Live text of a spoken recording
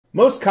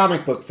Most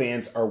comic book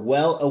fans are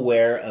well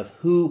aware of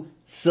who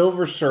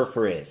Silver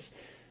Surfer is.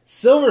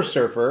 Silver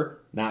Surfer,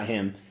 not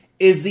him,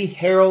 is the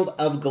Herald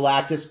of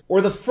Galactus,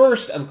 or the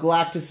first of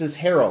Galactus's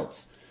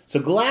heralds. So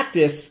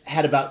Galactus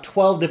had about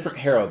 12 different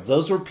heralds.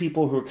 Those were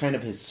people who were kind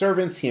of his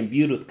servants, he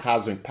imbued with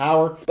cosmic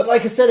power. But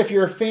like I said, if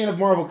you're a fan of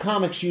Marvel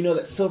Comics, you know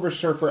that Silver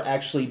Surfer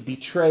actually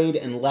betrayed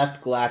and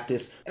left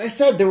Galactus. And I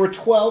said there were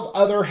 12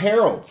 other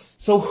heralds.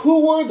 So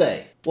who were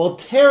they? Well,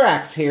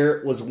 Terrax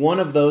here was one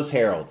of those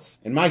heralds.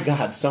 And my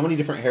God, so many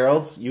different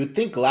heralds. You would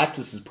think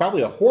Galactus is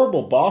probably a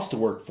horrible boss to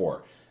work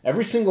for.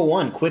 Every single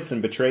one quits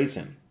and betrays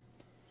him.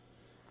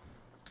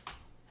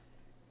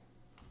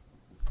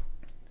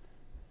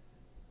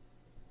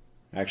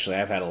 Actually,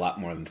 I've had a lot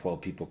more than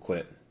 12 people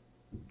quit.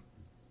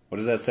 What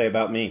does that say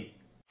about me?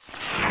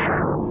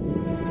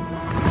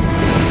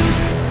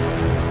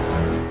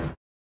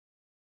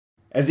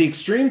 As the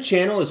Extreme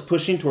channel is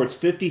pushing towards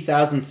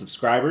 50,000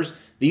 subscribers,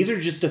 these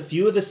are just a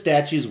few of the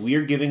statues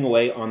we're giving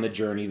away on the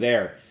journey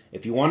there.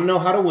 If you want to know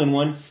how to win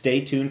one, stay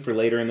tuned for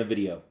later in the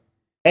video.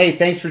 Hey,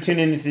 thanks for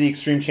tuning into the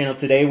Extreme channel.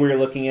 Today we're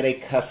looking at a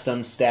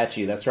custom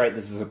statue. That's right,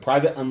 this is a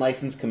private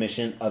unlicensed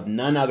commission of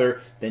none other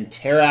than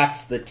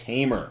Terrax the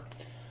Tamer.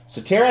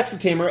 So Terrax the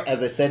Tamer,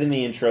 as I said in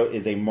the intro,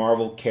 is a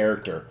Marvel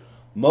character.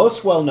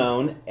 Most well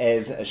known,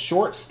 as a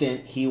short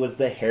stint, he was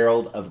the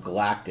Herald of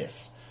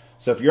Galactus.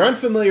 So if you're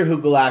unfamiliar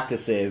who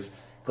Galactus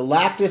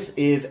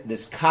is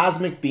this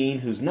cosmic being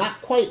who's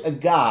not quite a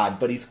god,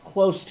 but he's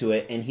close to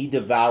it, and he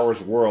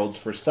devours worlds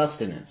for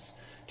sustenance,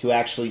 to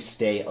actually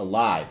stay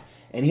alive.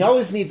 And he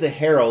always needs a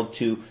herald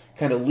to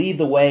kind of lead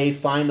the way,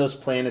 find those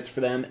planets for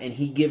them, and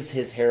he gives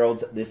his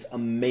heralds this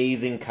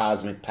amazing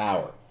cosmic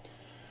power.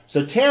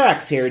 So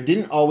Terrax here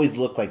didn't always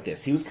look like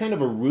this. He was kind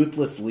of a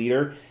ruthless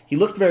leader. He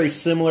looked very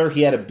similar.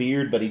 He had a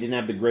beard, but he didn't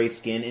have the gray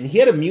skin. And he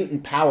had a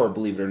mutant power,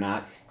 believe it or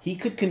not. He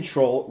could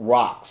control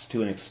rocks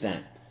to an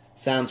extent.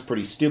 Sounds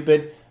pretty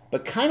stupid,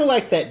 but kind of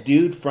like that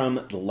dude from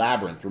The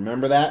Labyrinth.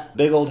 Remember that?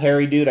 Big old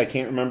hairy dude, I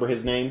can't remember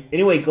his name.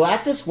 Anyway,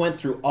 Galactus went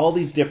through all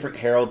these different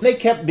heralds. They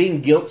kept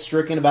being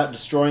guilt-stricken about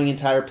destroying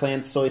entire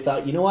planets, so he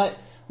thought, you know what?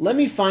 Let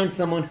me find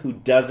someone who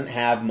doesn't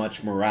have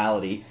much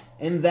morality.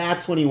 And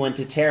that's when he went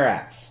to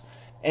Terrax.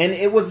 And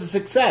it was a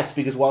success,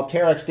 because while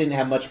Terrax didn't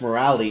have much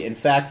morality, in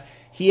fact,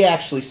 he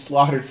actually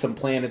slaughtered some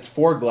planets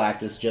for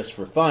Galactus just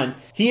for fun.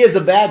 He is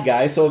a bad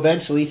guy, so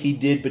eventually he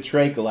did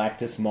betray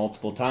Galactus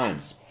multiple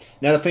times.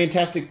 Now, the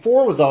Fantastic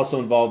Four was also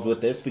involved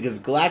with this,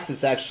 because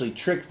Galactus actually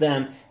tricked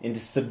them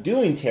into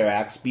subduing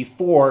Terrax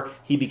before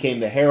he became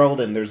the Herald,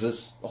 and there's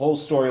this whole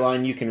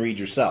storyline you can read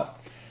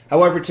yourself.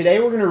 However, today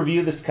we're going to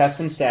review this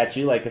custom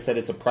statue. Like I said,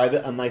 it's a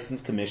private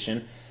unlicensed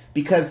commission,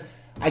 because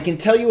I can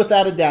tell you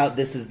without a doubt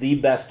this is the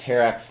best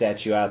Terrax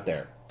statue out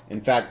there.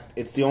 In fact,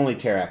 it's the only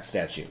Terrax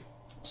statue.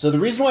 So the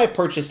reason why I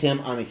purchased him,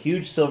 I'm a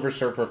huge Silver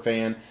Surfer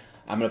fan.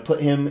 I'm going to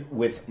put him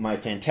with my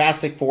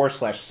Fantastic Four /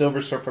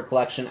 Silver Surfer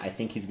collection. I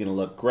think he's going to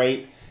look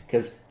great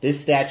because this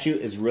statue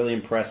is really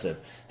impressive.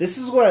 This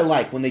is what I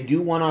like, when they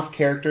do one-off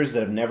characters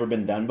that have never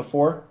been done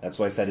before. That's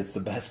why I said it's the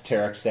best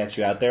Terrax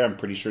statue out there. I'm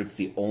pretty sure it's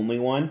the only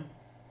one.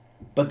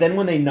 But then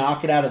when they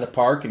knock it out of the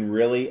park and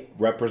really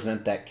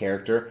represent that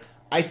character,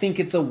 I think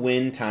it's a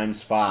win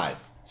times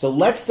 5. So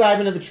let's dive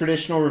into the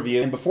traditional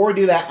review. And before we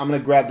do that, I'm going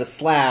to grab the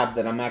slab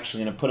that I'm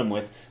actually going to put him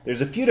with. There's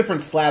a few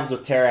different slabs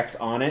with Terrax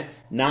on it.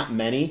 Not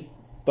many.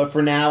 But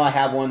for now, I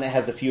have one that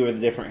has a few of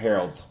the different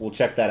heralds. We'll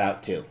check that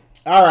out too.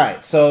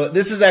 Alright, so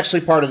this is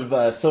actually part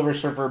of Silver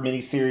Surfer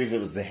miniseries. It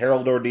was the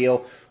Herald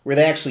ordeal, where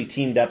they actually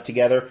teamed up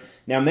together.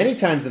 Now, many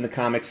times in the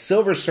comics,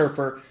 Silver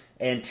Surfer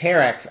and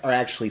Terrax are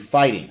actually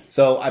fighting.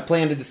 So I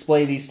plan to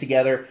display these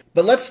together.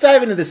 But let's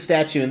dive into this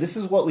statue, and this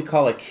is what we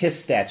call a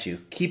KISS statue.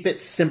 Keep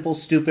it simple,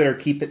 stupid, or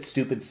keep it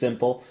stupid,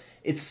 simple.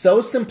 It's so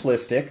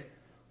simplistic,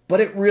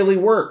 but it really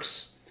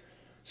works.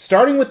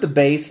 Starting with the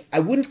base, I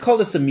wouldn't call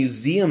this a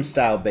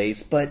museum-style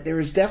base, but there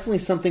is definitely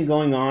something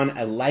going on.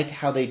 I like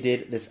how they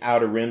did this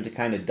outer rim to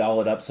kind of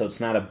doll it up so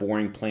it's not a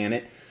boring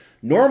planet.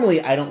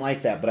 Normally, I don't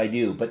like that, but I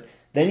do. But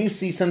then you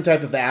see some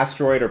type of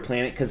asteroid or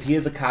planet, because he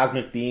is a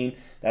cosmic being.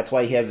 That's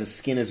why he has his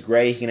skin is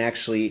gray. He can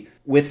actually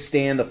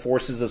withstand the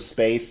forces of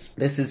space.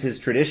 This is his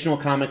traditional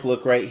comic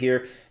look right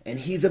here. And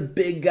he's a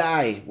big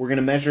guy. We're going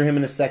to measure him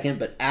in a second,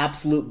 but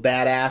absolute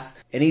badass.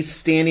 And he's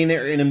standing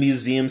there in a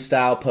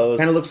museum-style pose.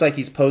 Kind of looks like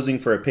he's posing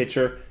for a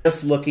picture.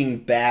 Just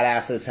looking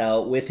badass as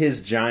hell with his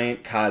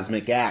giant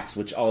cosmic axe,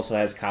 which also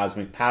has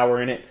cosmic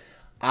power in it.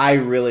 I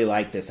really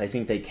like this. I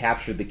think they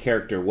captured the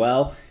character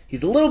well.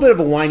 He's a little bit of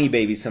a whiny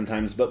baby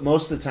sometimes, but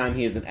most of the time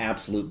he is an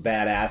absolute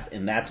badass,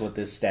 and that's what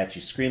this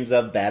statue screams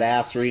of,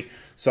 badassery.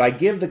 So I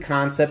give the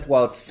concept,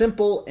 while it's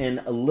simple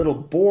and a little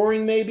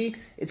boring maybe,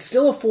 it's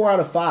still a 4 out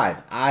of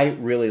 5. I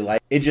really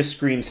like it. It just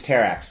screams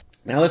Terrax.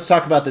 Now let's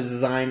talk about the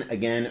design.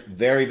 Again,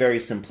 very, very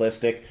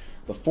simplistic.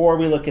 Before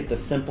we look at the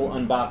simple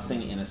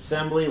unboxing and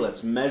assembly,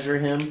 let's measure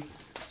him.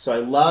 So I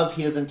love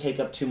he doesn't take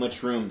up too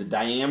much room. The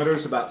diameter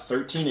is about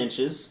 13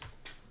 inches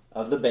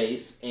of the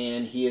base,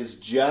 and he is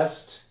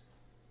just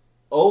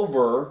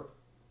over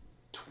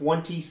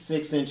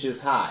 26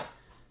 inches high.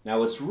 Now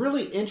what's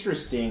really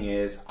interesting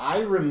is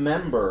I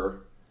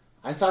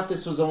thought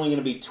this was only going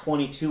to be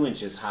 22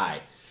 inches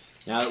high.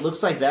 Now it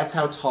looks like that's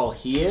how tall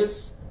he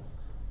is,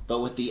 but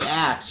with the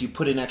axe you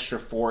put an extra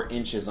 4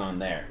 inches on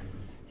there.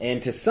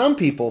 And to some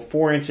people,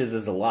 4 inches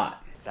is a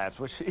lot. That's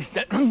what she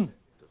said.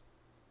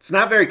 It's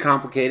not very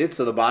complicated,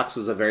 so the box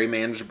was a very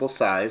manageable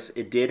size.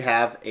 It did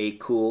have a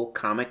cool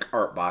comic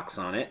art box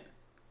on it.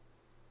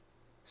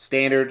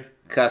 Standard,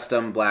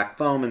 custom black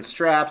foam and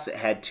straps. It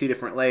had 2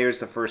 different layers.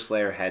 The first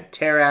layer had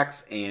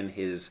Terrax and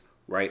his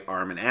right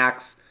arm and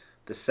axe.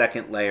 The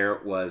second layer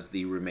was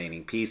the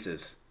remaining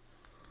pieces.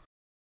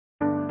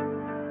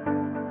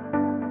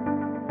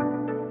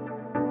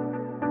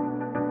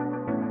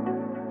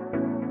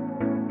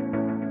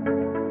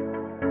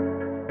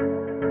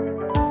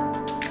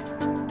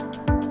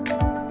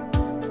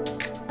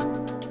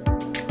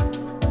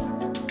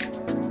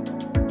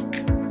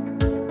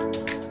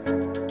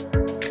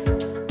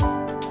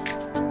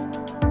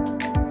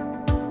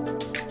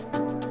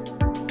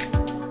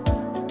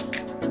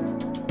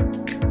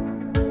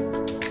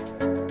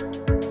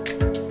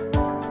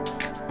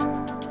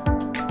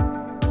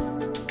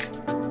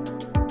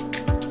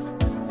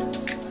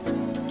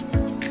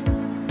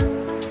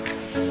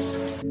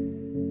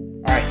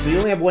 So you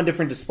only have one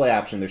different display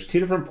option. There's 2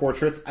 different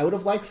portraits. I would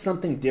have liked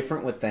something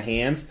different with the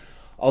hands.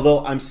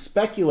 Although I'm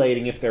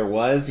speculating if there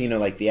was, you know,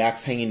 like the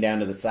axe hanging down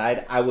to the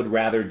side, I would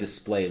rather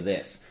display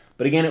this.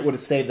 But again, it would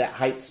have saved that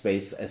height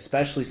space,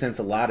 especially since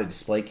a lot of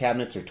display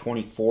cabinets are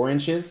 24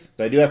 inches.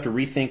 So I do have to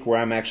rethink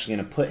where I'm actually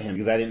going to put him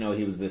because I didn't know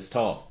he was this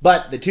tall.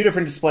 But the 2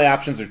 different display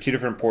options are 2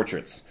 different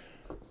portraits.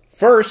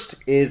 First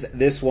is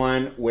this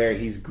one where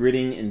he's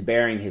gritting and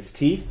baring his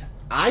teeth.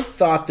 I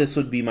thought this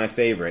would be my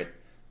favorite,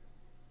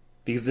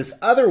 because this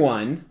other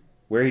one,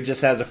 where he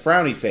just has a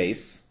frowny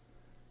face,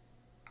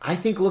 I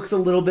think looks a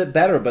little bit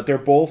better, but they're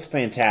both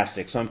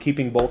fantastic. So I'm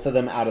keeping both of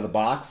them out of the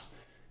box,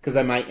 because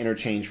I might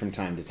interchange from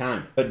time to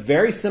time. But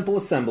very simple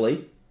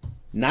assembly,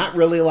 not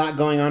really a lot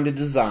going on to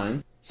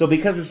design. So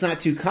because it's not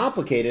too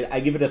complicated, I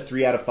give it a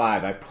 3 out of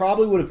 5. I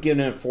probably would have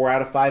given it a 4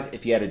 out of 5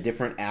 if you had a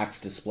different axe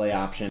display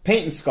option.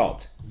 Paint and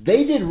sculpt.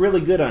 They did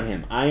really good on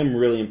him. I am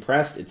really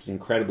impressed. It's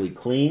incredibly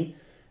clean.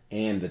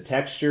 And the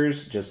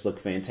textures just look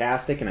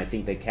fantastic, and I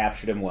think they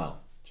captured him well.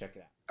 Check it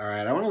out. All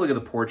right, I want to look at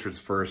the portraits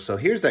first. So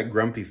here's that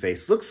grumpy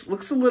face.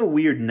 Looks a little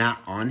weird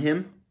not on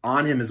him.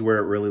 On him is where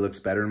it really looks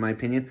better, in my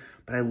opinion.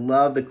 But I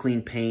love the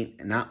clean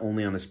paint, not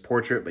only on this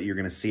portrait, but you're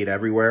going to see it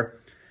everywhere.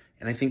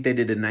 And I think they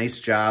did a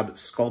nice job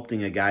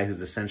sculpting a guy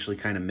who's essentially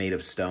kind of made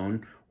of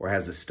stone or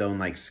has a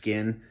stone-like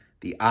skin.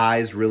 The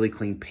eyes, really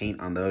clean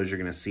paint on those. You're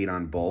going to see it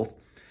on both.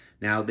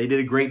 Now, they did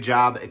a great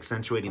job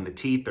accentuating the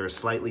teeth. They're a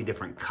slightly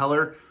different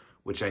color,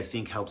 which I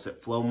think helps it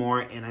flow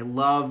more. And I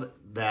love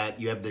that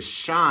you have this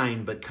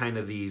shine, but kind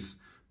of these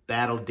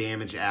battle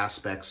damage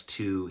aspects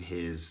to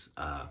his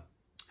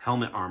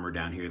helmet armor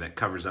down here that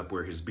covers up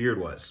where his beard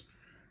was.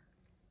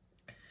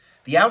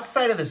 The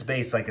outside of this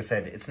base, like I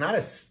said, it's not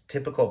a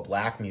typical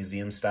black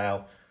museum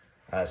style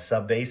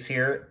sub base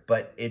here,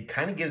 but it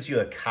kind of gives you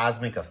a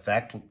cosmic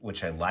effect,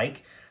 which I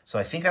like. So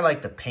I think I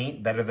like the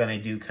paint better than I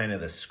do kind of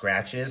the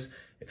scratches.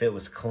 If it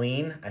was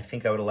clean, I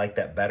think I would have liked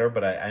that better,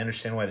 but I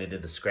understand why they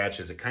did the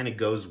scratches. It kind of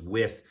goes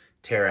with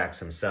Terrax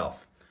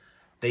himself.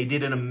 They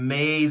did an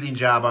amazing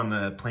job on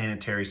the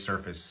planetary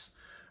surface.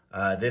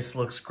 This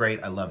looks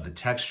great. I love the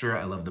texture.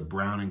 I love the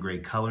brown and gray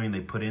coloring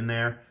they put in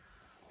there.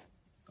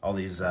 All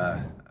these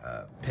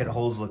pit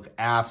holes look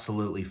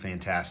absolutely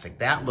fantastic.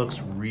 That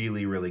looks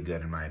really, really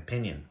good in my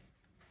opinion.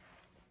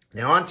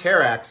 Now on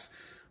Terrax,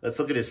 let's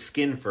look at his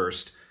skin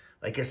first.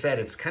 Like I said,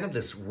 it's kind of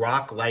this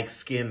rock-like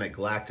skin that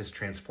Galactus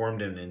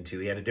transformed him into.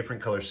 He had a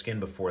different color skin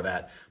before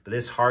that, but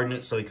this hardened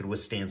it so he could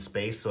withstand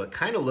space. So it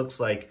kind of looks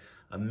like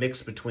a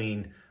mix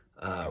between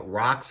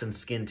rocks and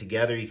skin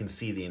together. You can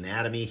see the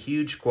anatomy,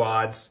 huge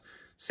quads.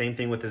 Same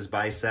thing with his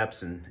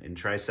biceps and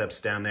triceps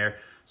down there.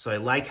 So I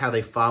like how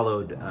they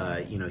followed,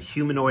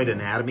 humanoid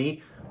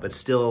anatomy, but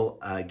still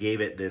gave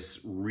it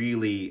this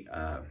really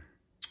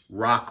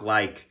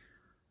rock-like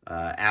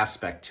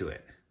aspect to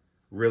it.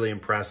 Really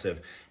impressive.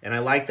 And I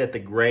like that the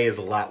gray is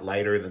a lot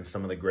lighter than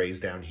some of the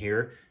grays down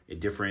here. It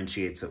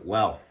differentiates it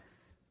well.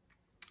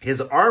 His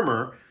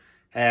armor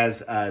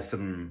has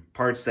some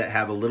parts that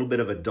have a little bit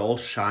of a dull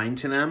shine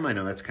to them. I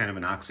know that's kind of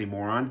an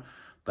oxymoron,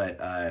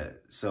 but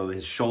so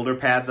his shoulder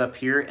pads up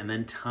here and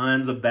then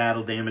tons of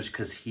battle damage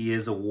because he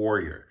is a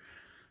warrior.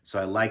 So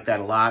I like that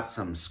a lot.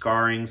 Some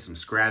scarring, some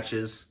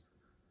scratches.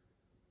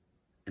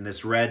 And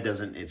this red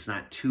it's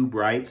not too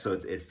bright, so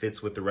it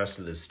fits with the rest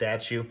of the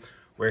statue.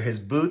 Where his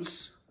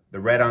boots, the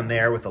red on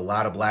there with a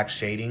lot of black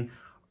shading,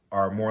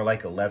 are more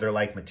like a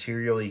leather-like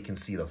material. You can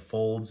see the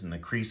folds and the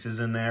creases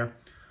in there.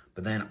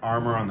 But then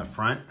armor on the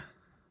front,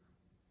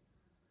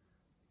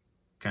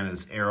 kind of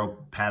this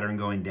arrow pattern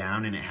going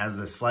down, and it has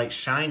a slight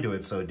shine to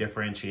it, so it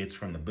differentiates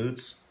from the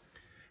boots.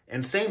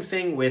 And same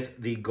thing with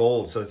the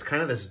gold. So it's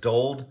kind of this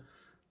dulled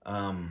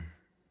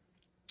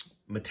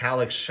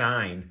metallic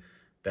shine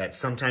that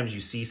sometimes you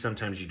see,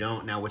 sometimes you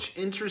don't. Now, what's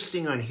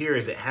interesting on here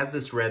is it has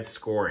this red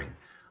scoring.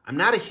 I'm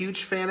not a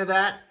huge fan of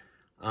that.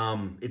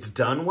 It's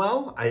done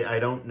well. I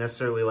don't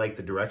necessarily like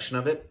the direction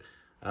of it,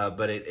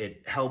 but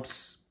it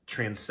helps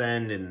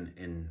transcend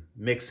and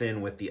mix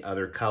in with the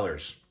other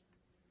colors.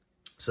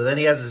 So then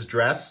he has his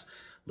dress,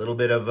 a little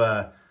bit of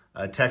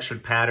a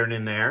textured pattern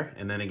in there,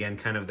 and then again,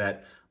 kind of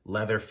that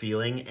leather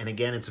feeling. And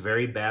again, it's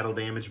very battle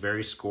damaged,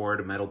 very scored,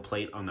 a metal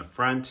plate on the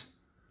front.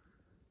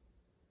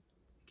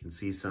 You can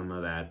see some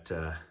of that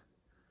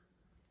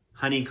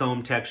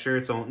honeycomb texture.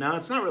 No,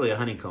 it's not really a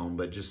honeycomb,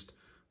 but just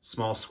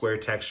small square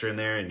texture in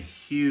there and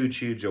huge,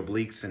 huge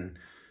obliques, and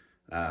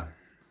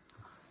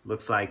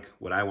looks like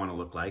what I want to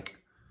look like.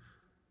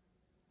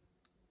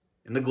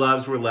 And the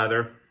gloves were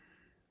leather.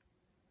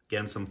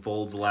 Again, some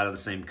folds, a lot of the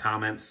same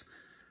comments.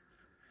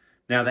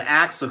 Now the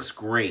axe looks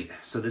great.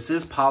 So this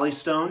is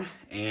polystone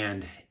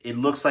and it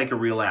looks like a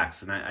real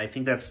axe. And I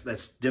think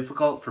that's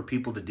difficult for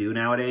people to do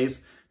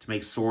nowadays, to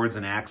make swords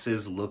and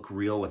axes look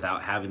real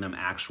without having them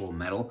actual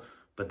metal.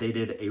 But they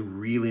did a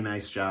really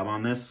nice job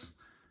on this.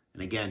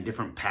 And again,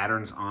 different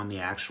patterns on the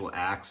actual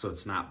axe, so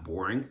it's not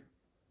boring.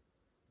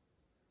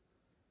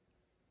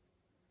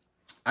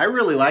 I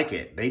really like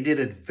it. They did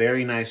a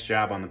very nice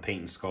job on the paint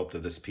and sculpt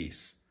of this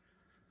piece.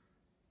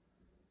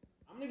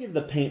 I'm going to give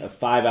the paint a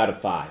 5 out of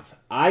 5.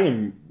 I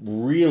am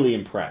really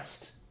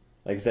impressed.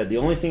 Like I said, the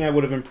only thing I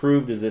would have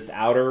improved is this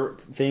outer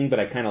thing, but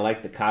I kind of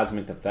like the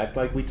cosmic effect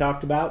like we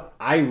talked about.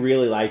 I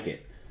really like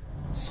it.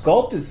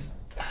 Sculpt is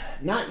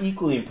not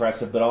equally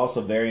impressive, but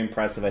also very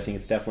impressive. I think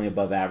it's definitely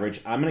above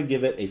average. I'm going to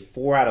give it a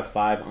 4 out of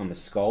 5 on the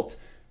sculpt.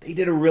 They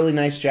did a really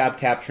nice job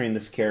capturing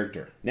this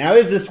character. Now,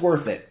 is this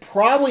worth it?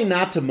 Probably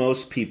not to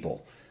most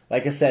people.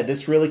 Like I said,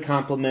 this really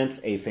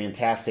complements a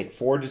Fantastic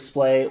Four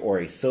display or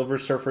a Silver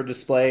Surfer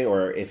display,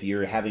 or if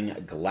you're having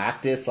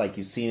Galactus, like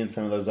you've seen in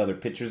some of those other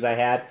pictures I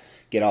had,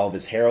 get all of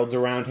his heralds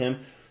around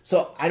him.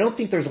 So I don't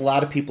think there's a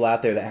lot of people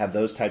out there that have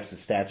those types of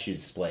statue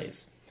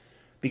displays.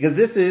 Because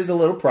this is a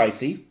little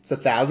pricey. It's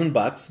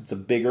 $1,000. It's a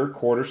bigger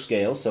quarter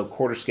scale. So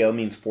quarter scale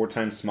means 4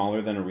 times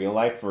smaller than a real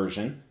life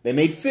version. They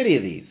made 50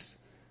 of these.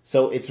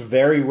 So it's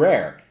very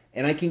rare.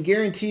 And I can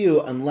guarantee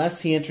you,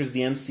 unless he enters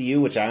the MCU,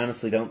 which I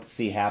honestly don't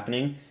see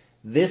happening,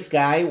 this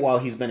guy, while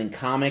he's been in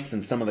comics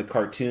and some of the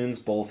cartoons,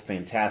 both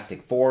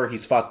Fantastic Four,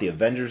 he's fought the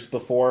Avengers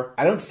before,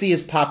 I don't see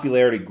his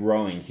popularity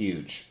growing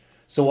huge.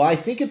 So while I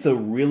think it's a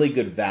really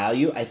good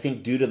value, I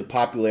think due to the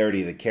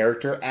popularity of the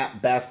character,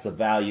 at best the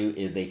value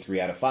is a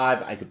 3 out of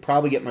 5. I could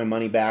probably get my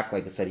money back.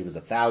 Like I said, he was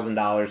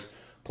 $1,000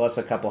 plus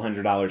a couple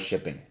 $100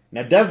 shipping.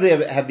 Now, does he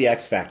have the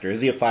X factor? Is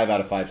he a 5 out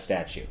of 5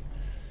 statue?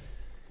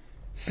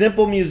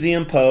 Simple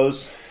museum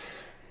pose.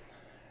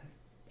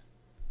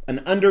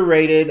 An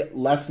underrated,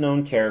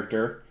 less-known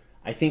character.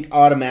 I think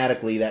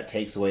automatically that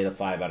takes away the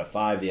 5 out of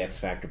 5, the X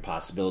factor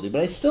possibility.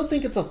 But I still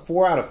think it's a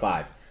 4 out of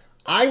 5.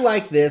 I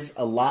like this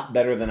a lot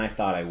better than I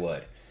thought I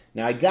would.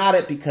 Now, I got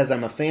it because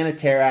I'm a fan of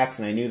Terrax,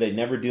 and I knew they'd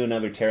never do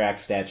another Terrax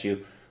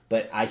statue.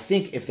 But I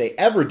think if they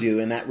ever do,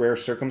 in that rare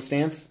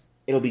circumstance,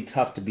 it'll be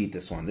tough to beat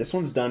this one. This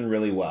one's done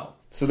really well.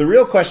 So the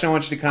real question I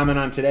want you to comment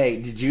on today,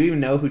 did you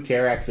even know who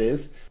Terrax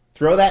is?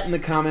 Throw that in the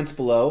comments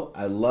below.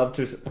 I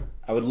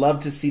would love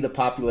to see the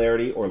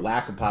popularity or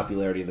lack of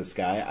popularity of this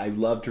guy. I'd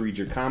love to read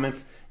your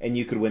comments, and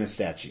you could win a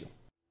statue.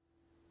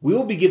 We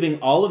will be giving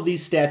all of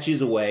these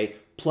statues away,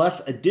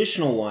 plus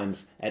additional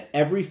ones at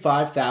every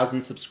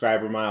 5,000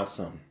 subscriber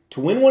milestone.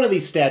 To win one of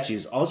these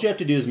statues, all you have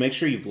to do is make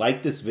sure you've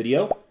liked this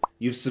video,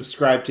 you've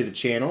subscribed to the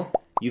channel,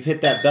 you've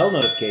hit that bell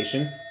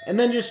notification, and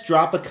then just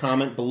drop a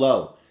comment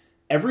below.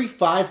 Every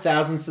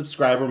 5,000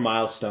 subscriber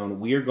milestone,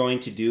 we are going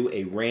to do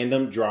a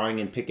random drawing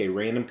and pick a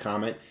random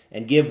comment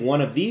and give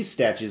one of these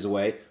statues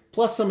away,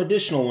 plus some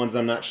additional ones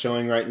I'm not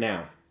showing right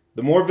now.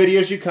 The more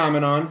videos you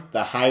comment on,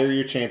 the higher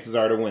your chances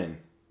are to win.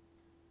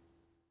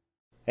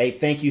 Hey,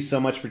 thank you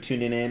so much for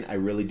tuning in. I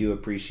really do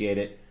appreciate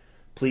it.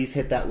 Please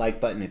hit that like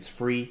button. It's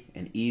free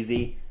and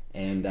easy,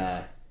 and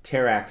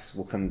Terrax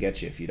will come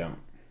get you if you don't.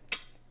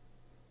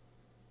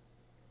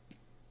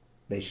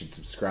 They should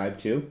subscribe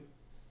too.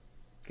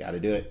 Got to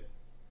do it.